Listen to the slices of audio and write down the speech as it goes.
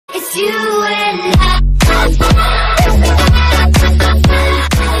just you and I.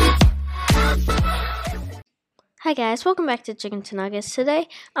 Hi guys, welcome back to Chicken to Nuggets. Today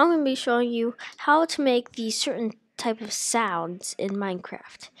I'm going to be showing you how to make these certain type of sounds in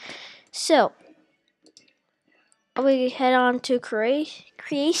Minecraft. So, we head on to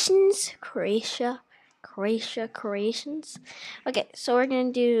creations. Okay, so we're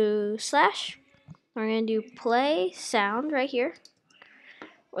going to do slash. We're going to do play sound right here.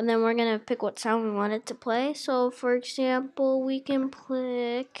 And then we're going to pick what sound we want it to play. So, for example, we can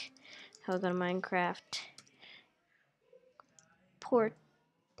click, I'll go to Minecraft. Port.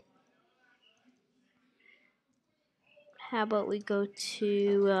 How about we go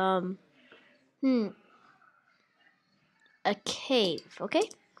to a cave, okay?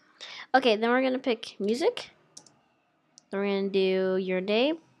 Okay, then we're gonna pick music. Then we're gonna do your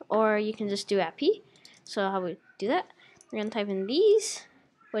name, or you can just do @p. So how we do that? We're gonna type in these,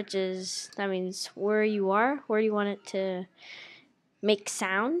 that means where you are, where you want it to make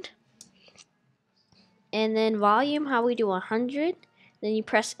sound. And then volume, how we do 100. Then you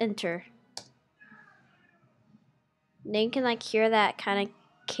press enter. Then you can like hear that kind of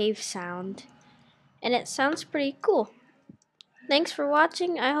cave sound, and it sounds pretty cool. Thanks for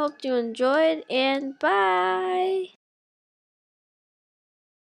watching. I hope you enjoyed, and bye.